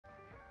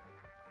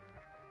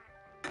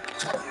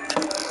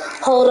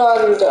Hold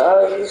on,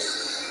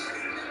 guys.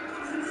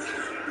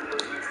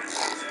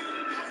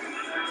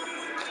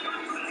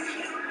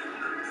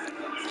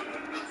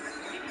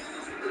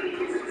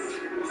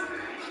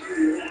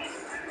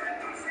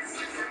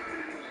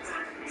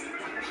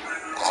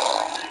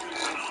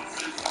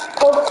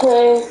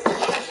 Okay.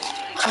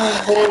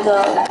 Here we go.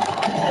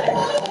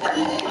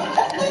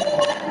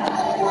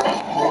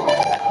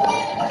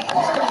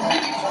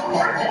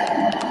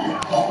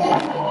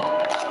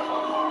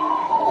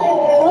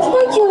 What's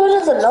my get rid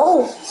of the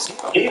nose?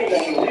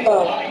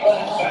 Oh.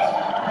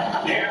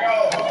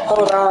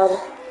 Hold on.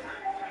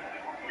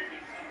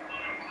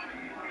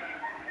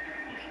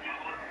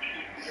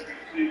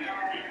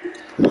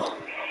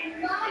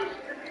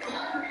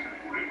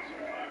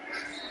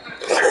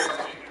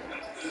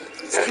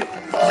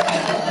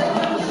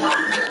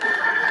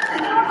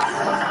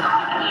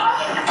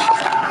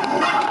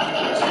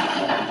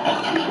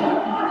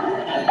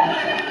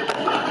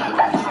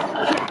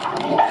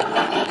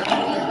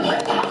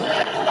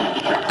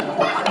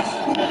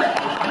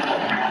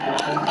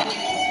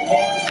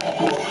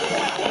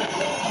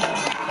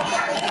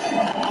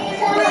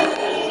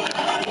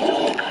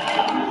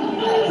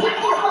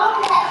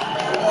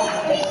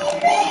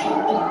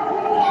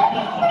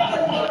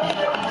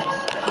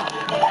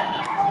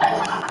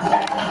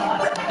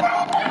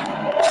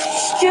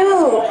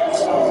 Shoot.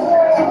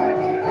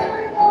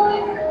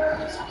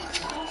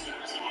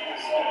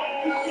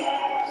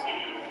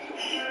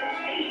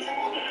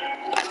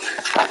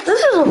 This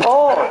is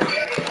hard.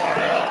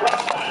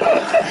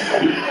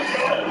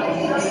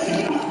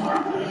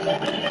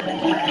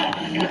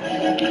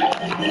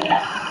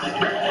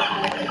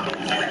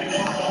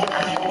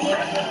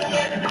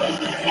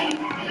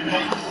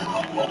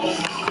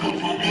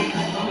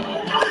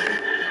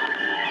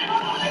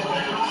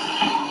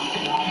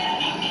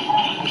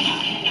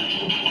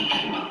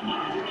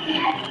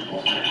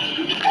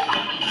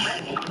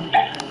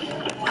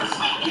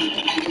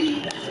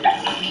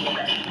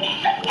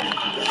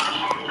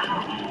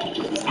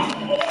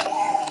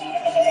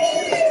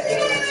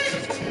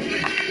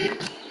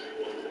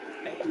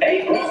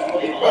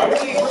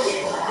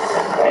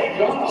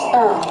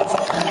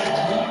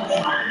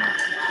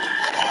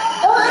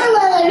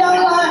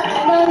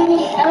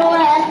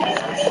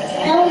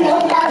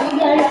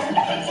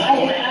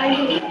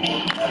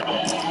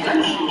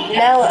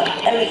 Now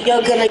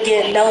you're gonna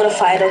get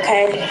notified,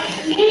 okay?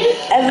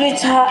 Every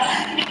time.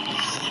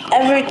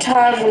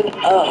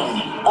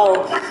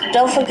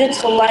 Don't forget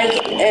to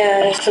like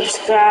and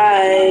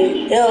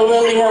subscribe. It'll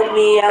really help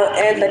me out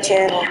and the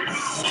channel.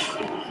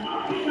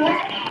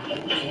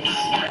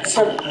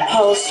 To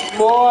post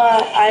more,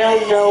 I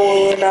don't know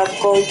when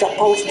I'm going to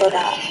post or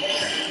not,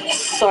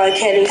 so I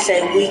can't even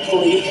say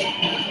weekly.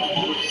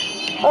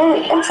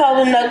 I'm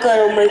probably not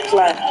gonna make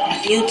like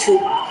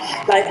YouTube,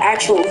 like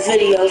actual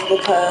videos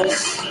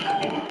because,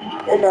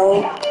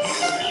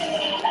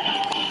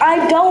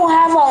 I don't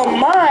have a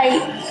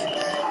mic.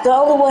 The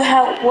only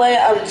way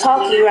I'm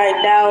talking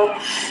right now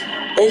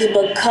is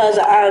because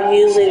I'm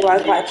using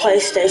like my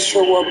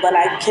PlayStation one, but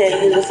I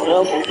can't use it for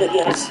local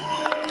videos.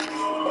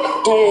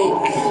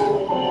 Dang.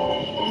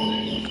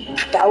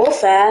 That was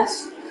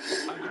fast.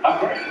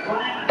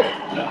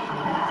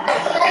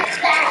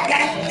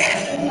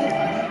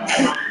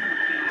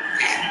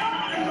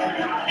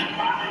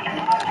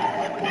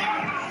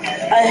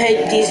 I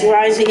hate these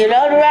rising and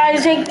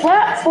unrising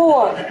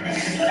platforms.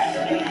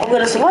 I'm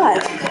gonna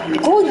survive. I'm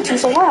going to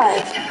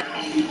survive.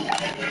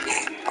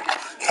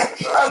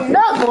 I'm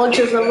not going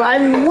to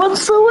survive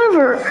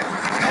whatsoever.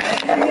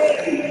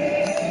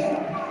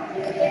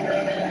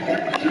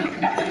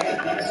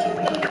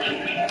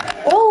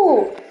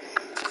 Oh,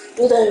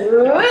 do that.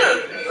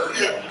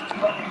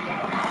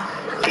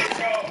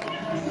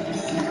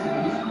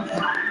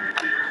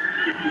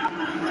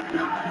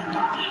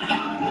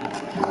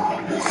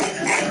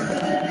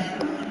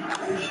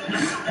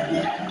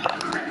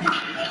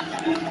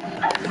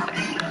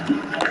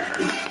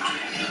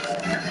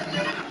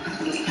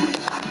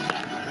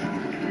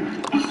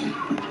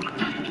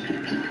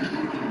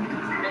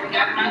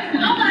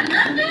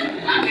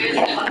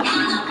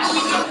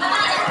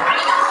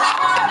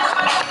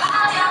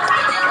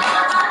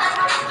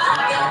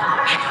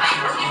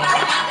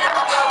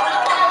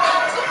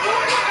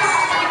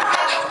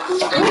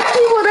 Let's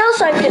see what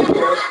else I can do.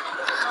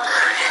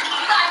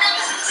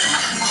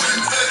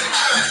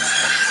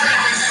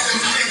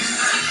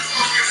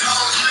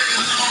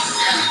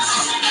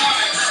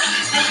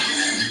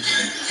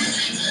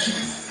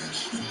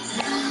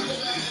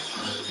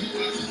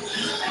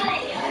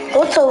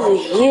 What's over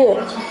here?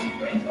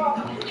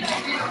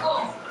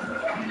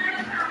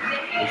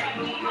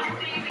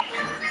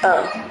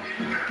 Oh.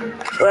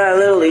 Well, I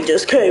literally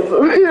just came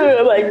from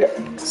here like that.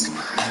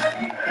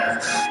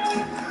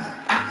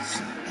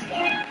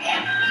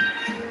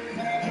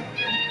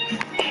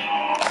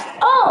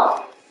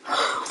 Oh!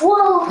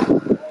 Whoa!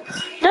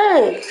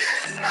 Dang!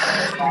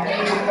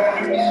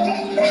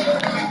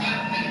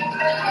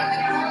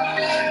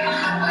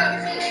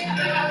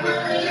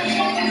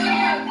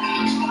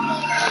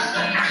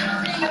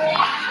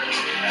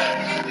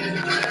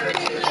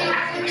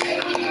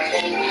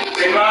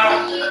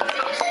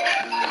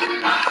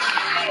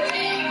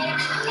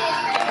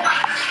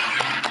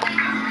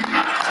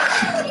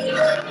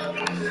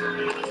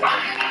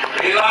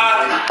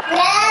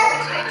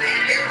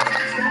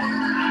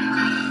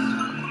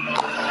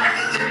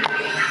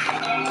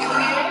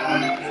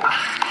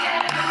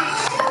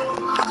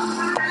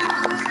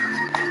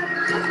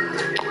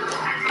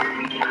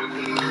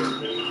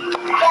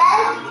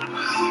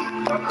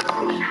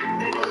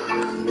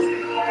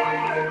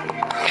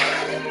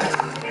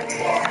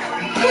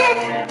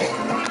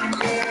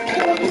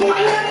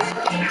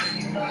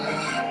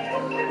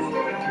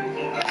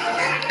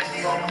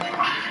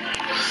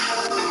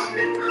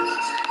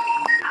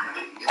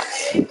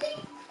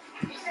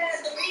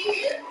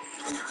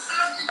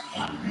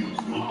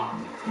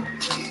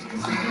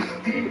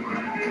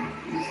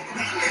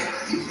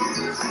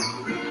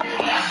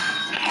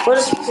 What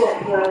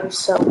is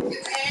so?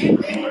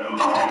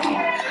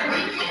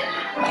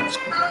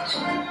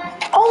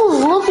 I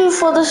was looking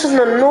for this in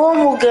the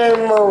normal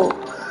game mode.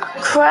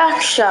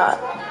 Crack shot.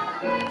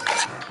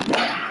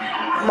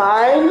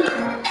 Mine?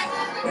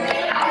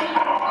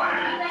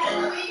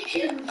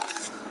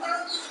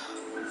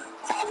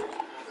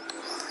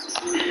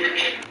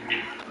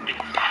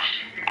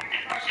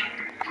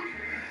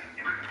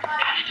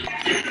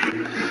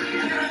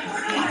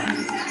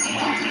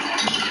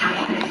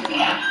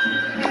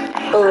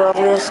 Oh,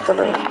 I'm just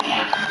gonna.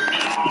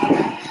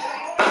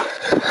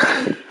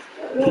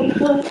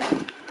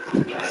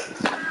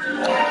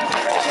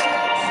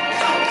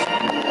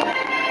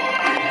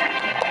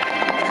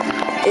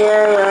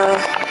 Yeah.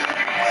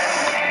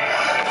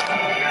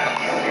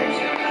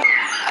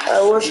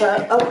 I wish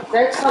I. Oh,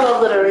 next time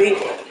I'm gonna read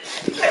it.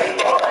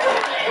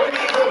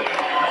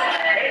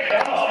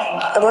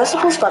 Am I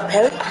supposed to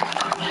parent?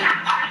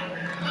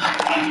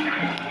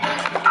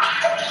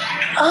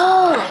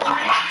 Oh.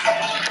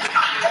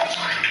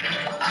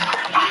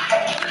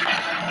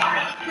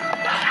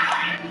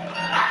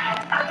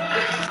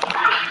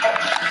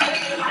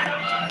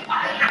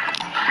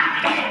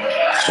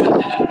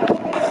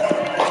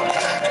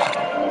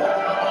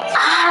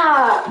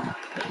 Ah.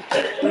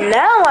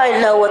 Now I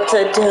know what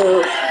to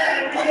do.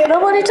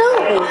 Nobody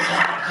told me.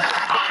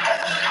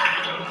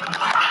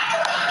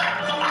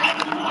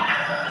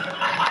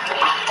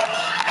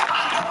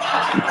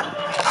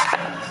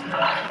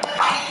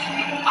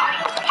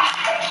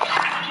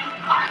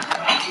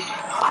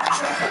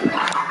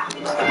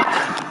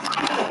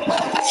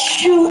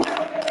 Shoot.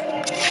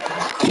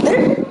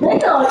 They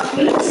are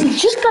easy.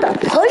 Just gotta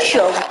push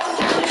them.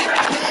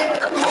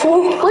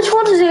 Which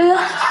one is it?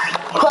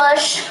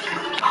 Push.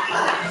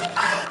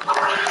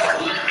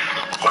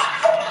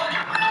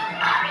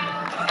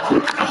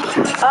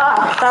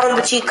 Ah, found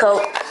the cheat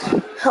code.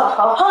 Ha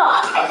ha ha.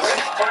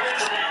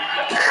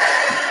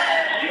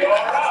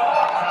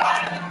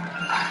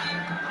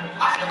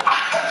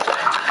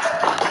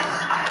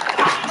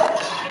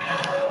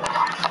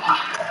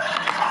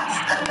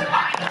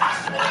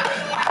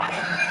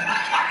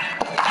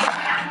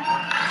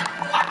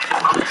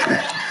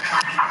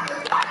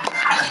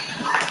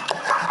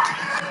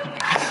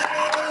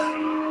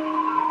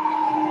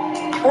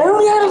 I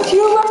only had a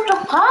few left to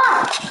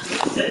pop.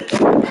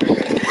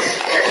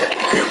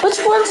 Which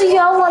ones do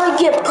y'all want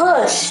to get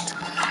pushed?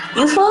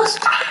 You first?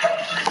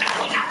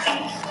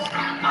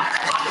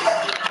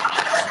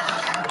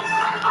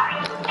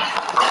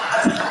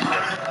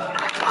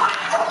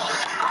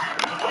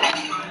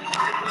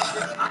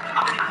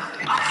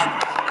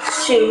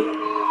 Shoot.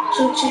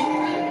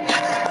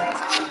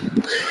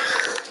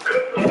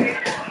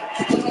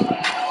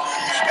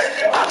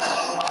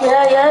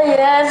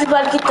 Yeah.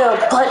 Everybody get their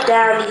butt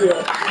down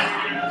here.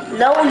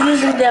 No one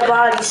using their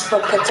bodies for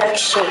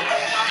protection.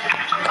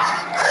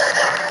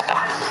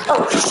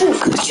 Oh, shoot.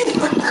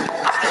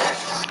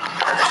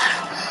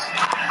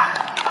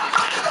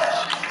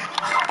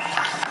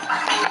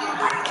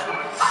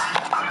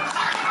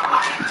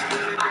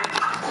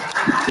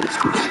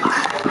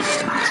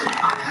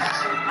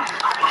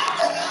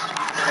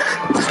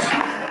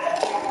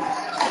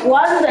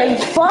 Why are they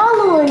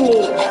following me?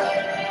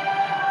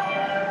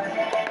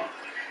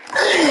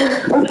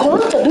 I'm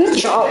going to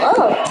beat y'all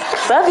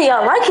up, whether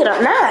y'all like it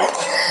or not.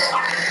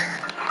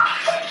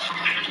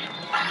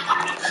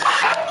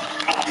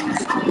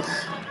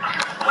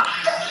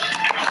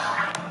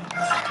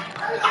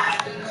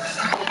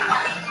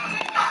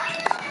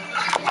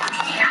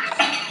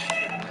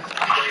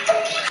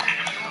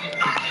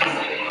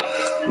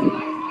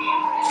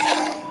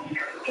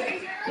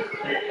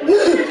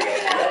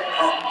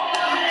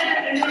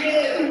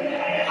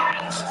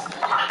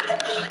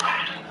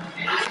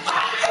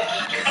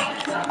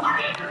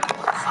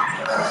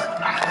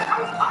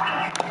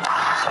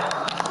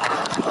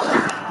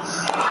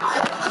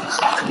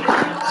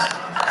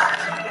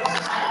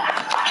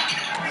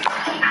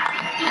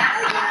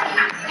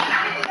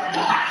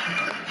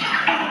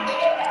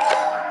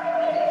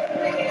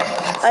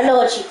 I know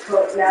what you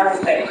put now.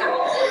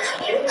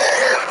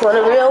 When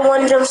a real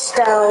one jumps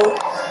down.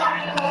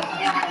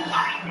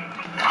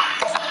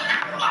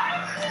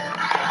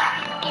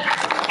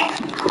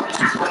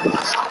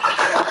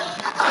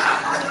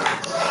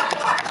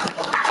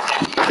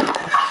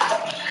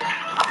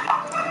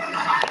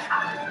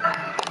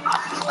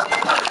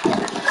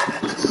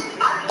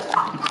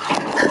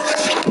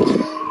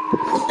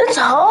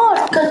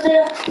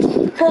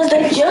 Because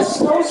they just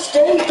don't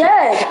stay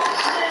dead.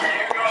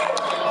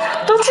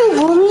 Don't you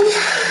boo me?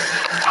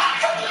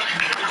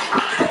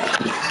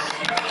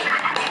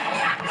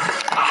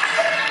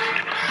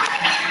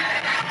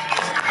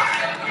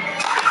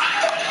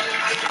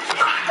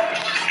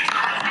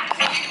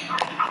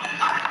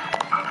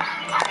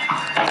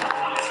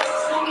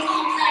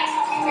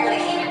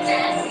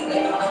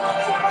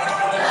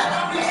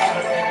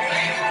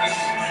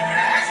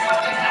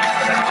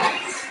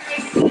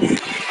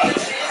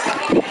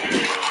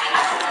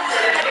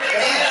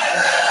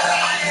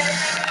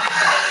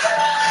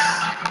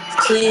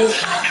 Please.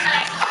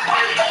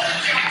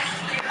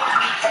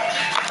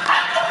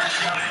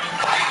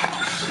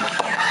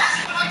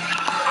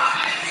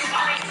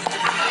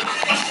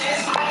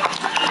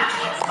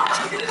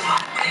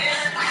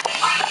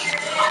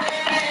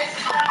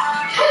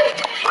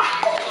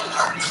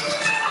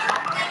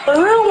 The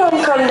real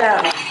one come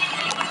down.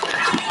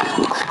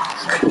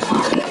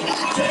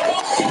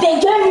 They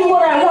gave me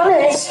what I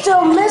wanted and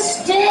still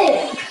missed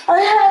it. I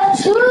had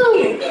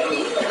two.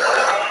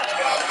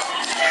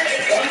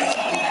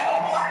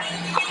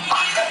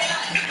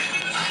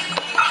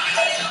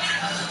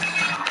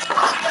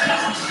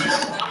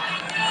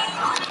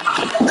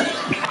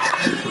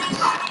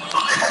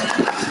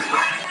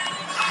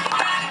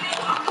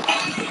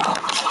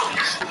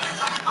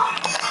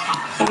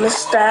 I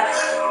missed that.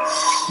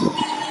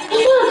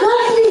 You got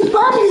these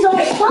bodies on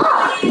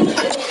top.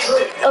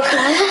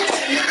 Okay.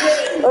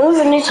 I don't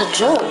even need to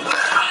jump.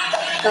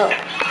 No.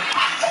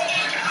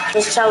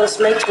 This chalice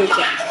makes me jump.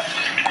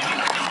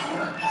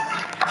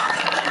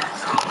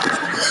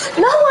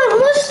 No, I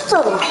missed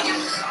them.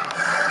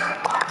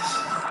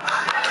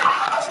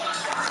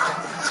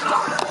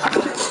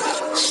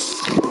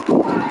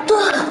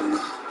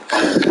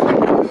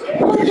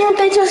 Why can't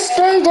they just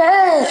stay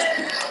dead?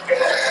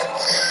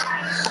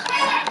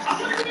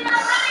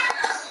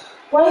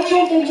 Why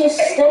can't they just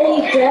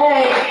stay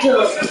dead?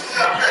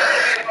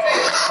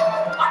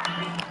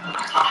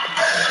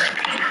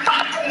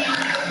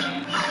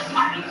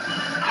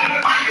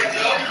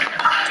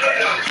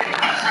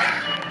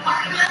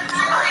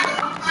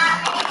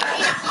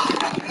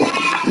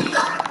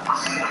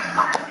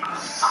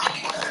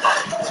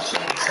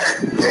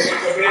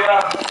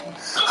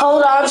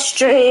 Hold on,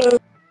 stream.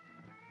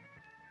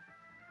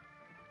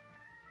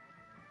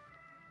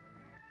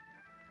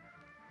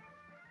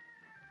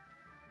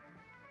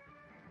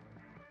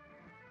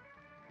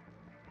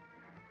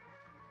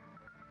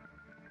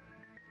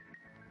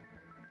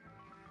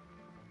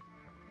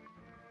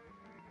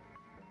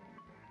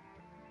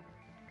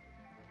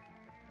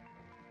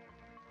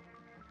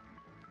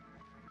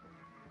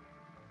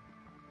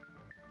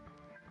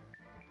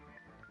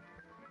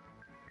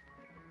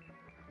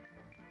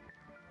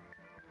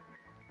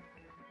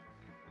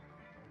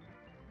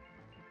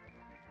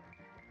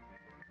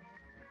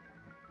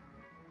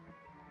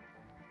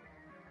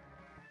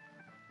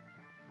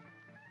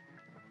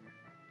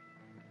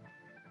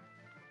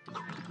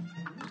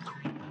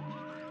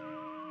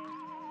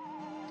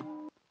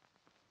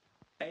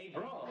 A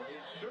brawl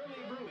is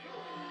surely brewing.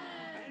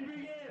 And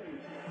begin!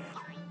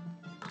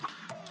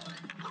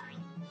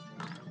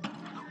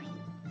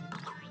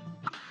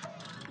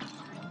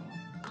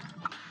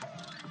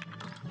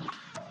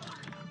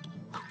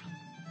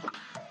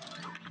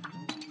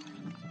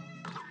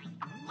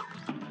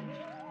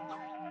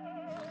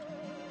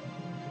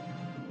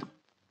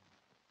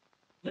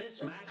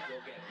 This match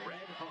will get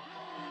red hot.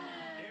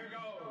 Here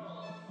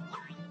goes.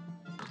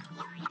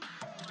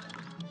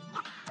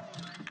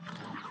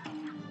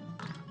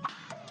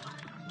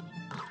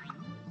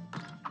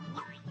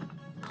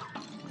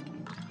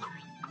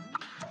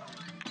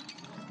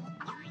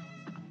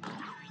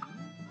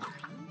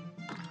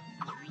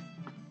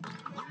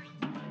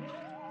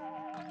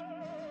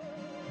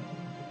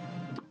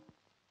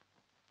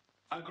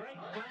 A great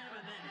slam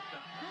and then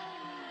some.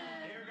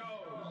 Here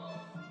goes.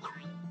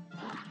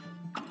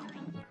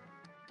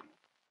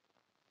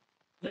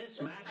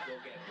 This match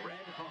will get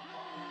red hot.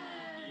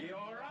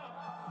 You're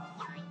up.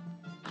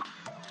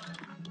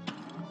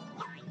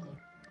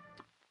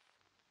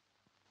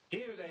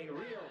 Here's a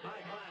real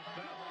high-class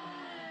bout.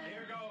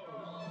 Here goes.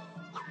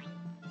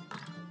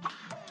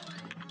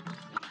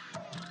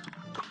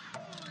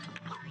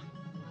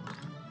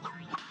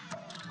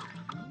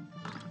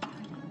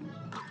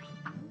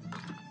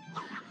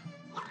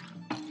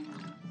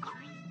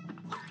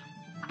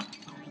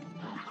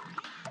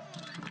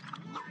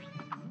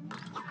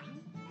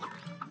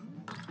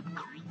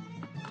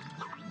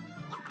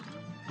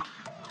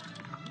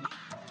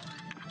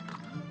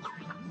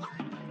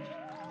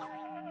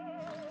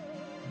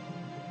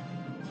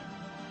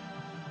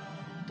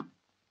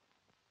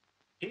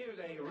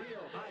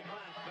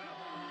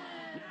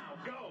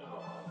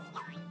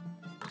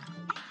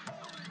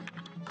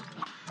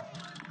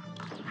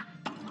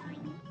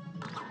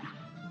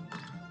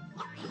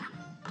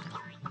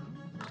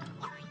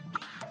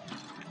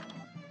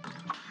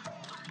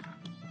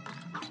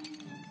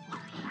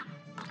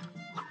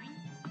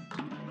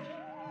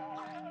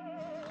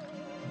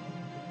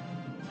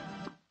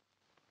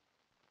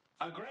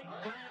 A great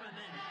slam and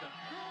then some.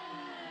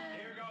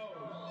 Here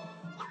goes.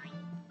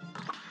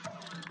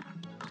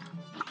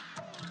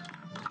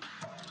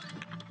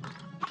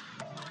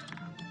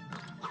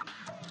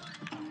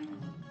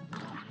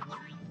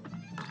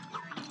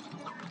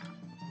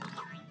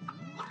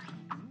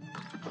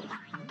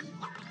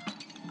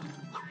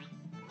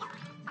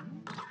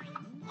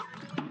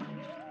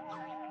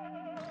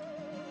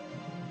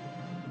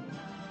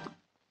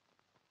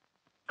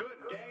 Good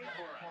day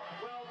for a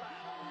 12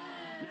 out.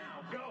 Now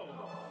go.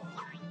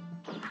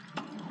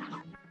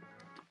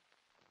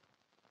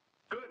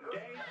 Good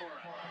day for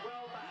a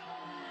 12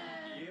 out.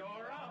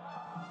 You're up.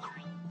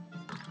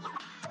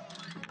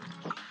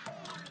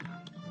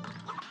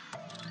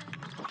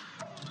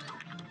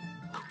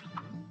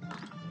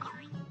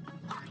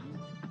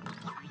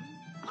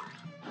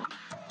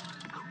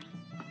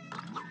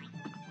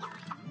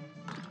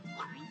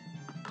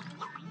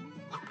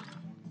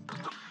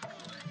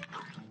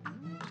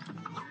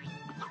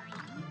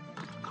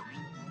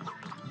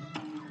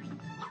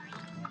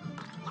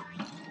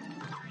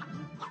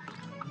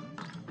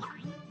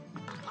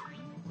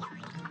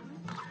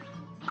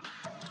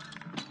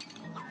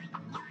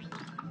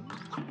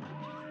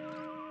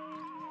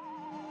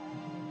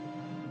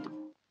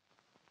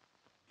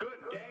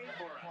 Good day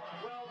for a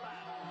 12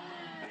 out.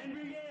 And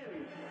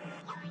begin.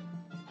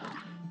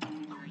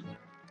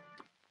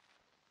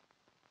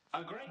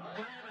 A great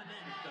slam and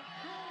then some.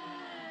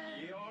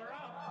 You're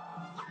up.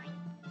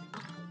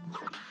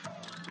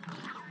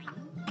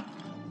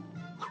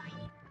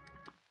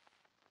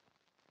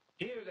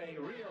 Here's a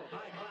real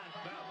high-class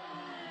bout.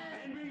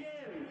 And begin.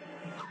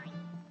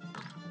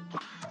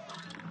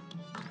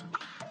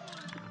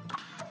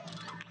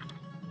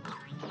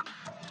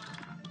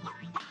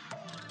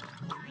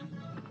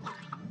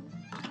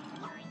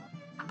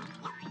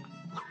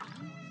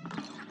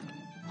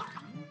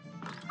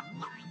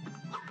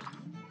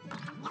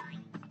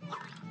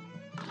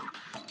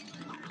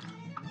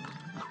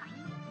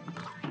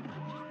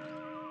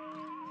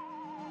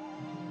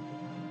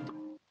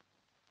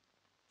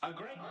 A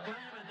great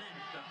slam and then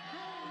some.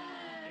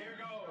 Here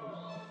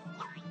goes.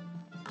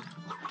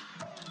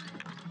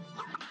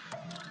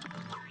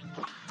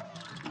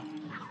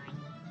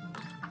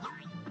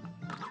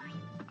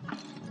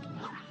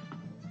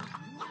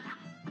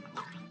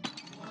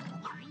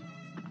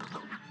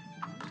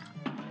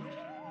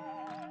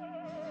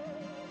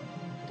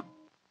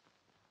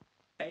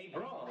 A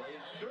brawl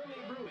is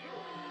surely brewing.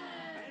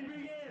 And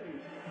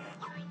begin.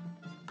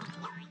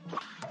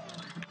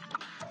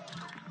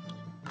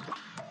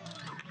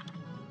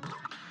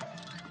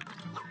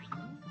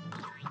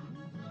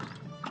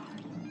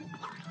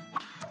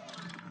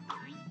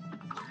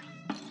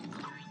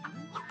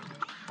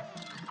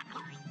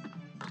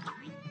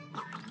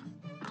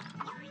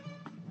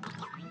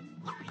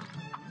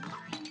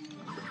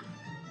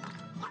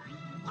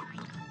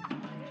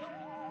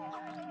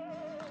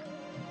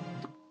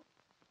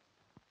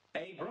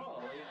 A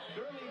brawl is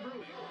surely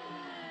brewing.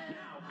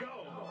 Now go.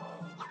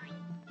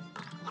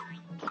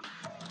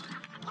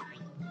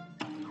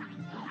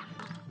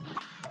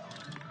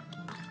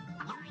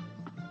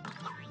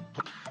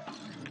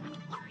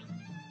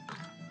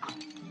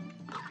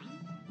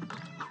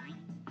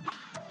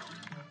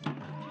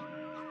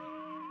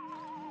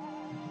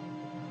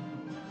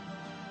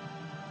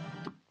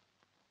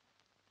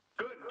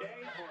 Good day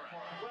for a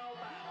 12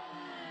 out.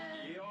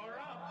 You're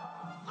up.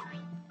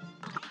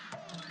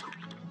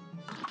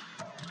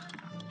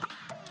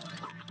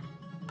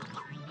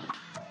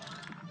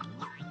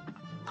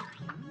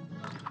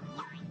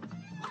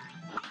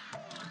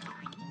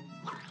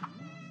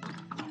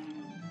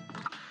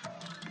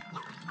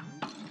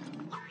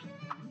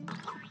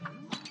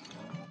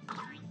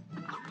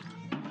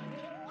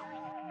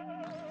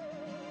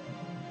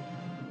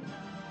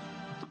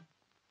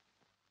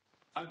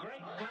 A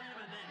great slam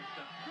and then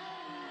some.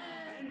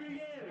 And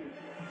begin.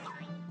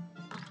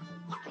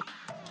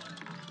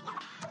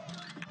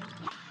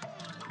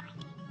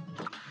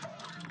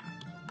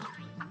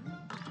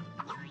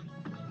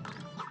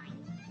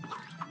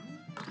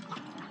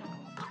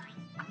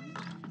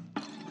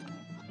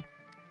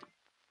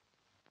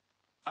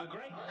 A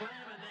great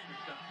slam and then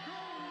some.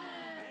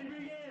 And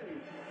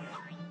begin.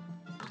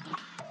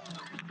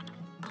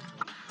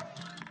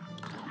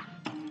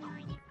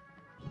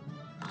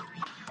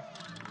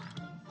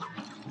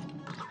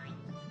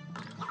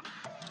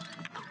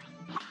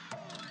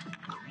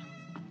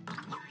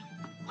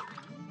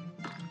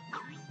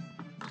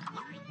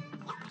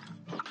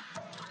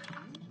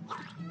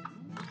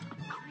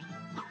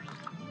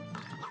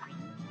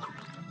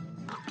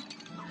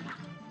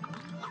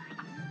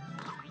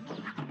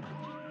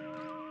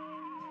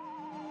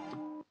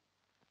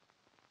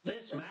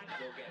 This match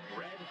will get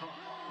red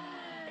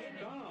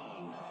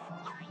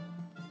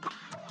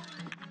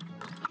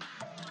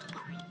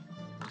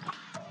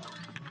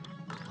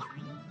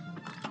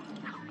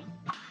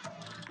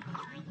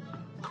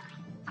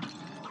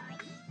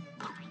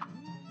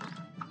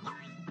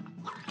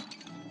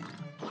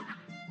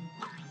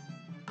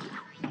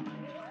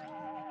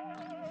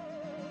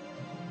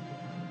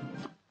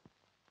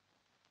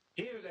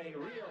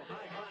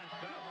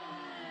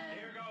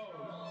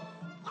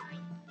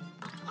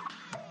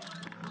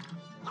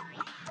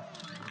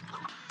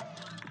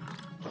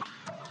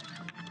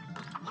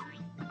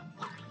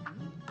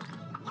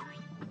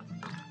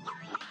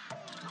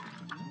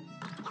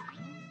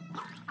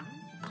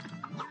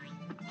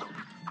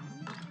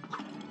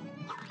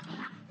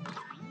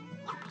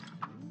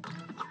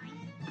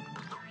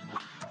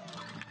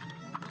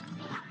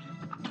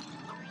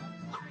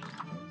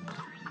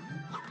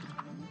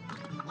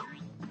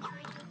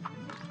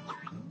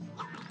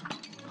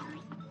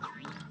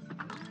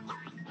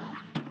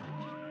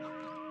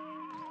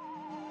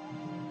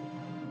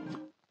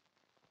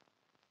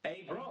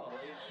A brawl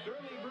is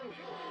surely brewing.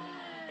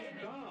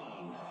 It's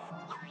on.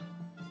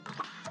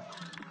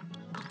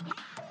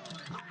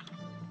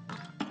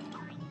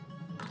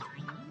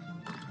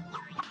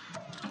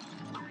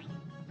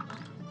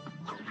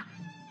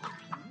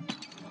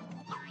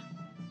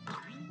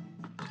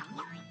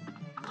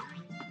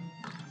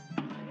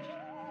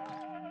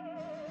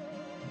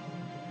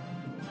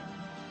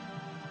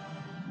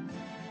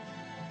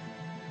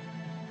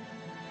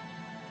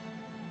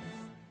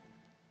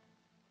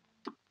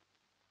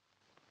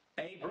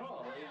 A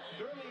brawl is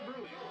surely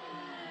brewing.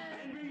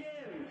 And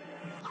begin.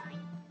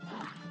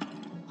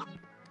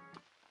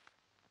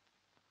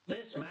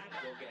 This match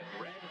will get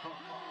red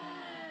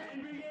hot.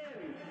 And begin.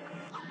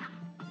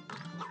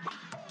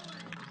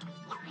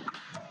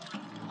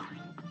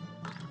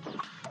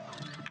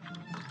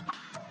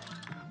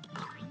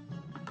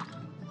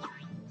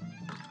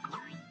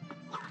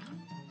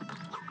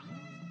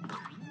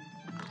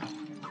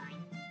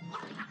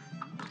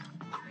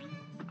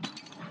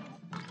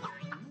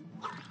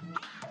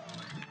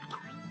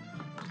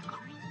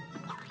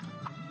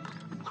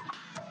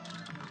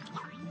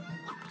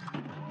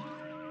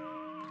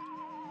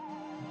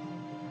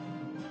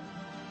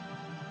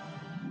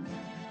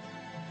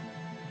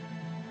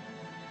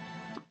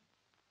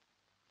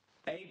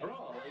 A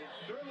brawl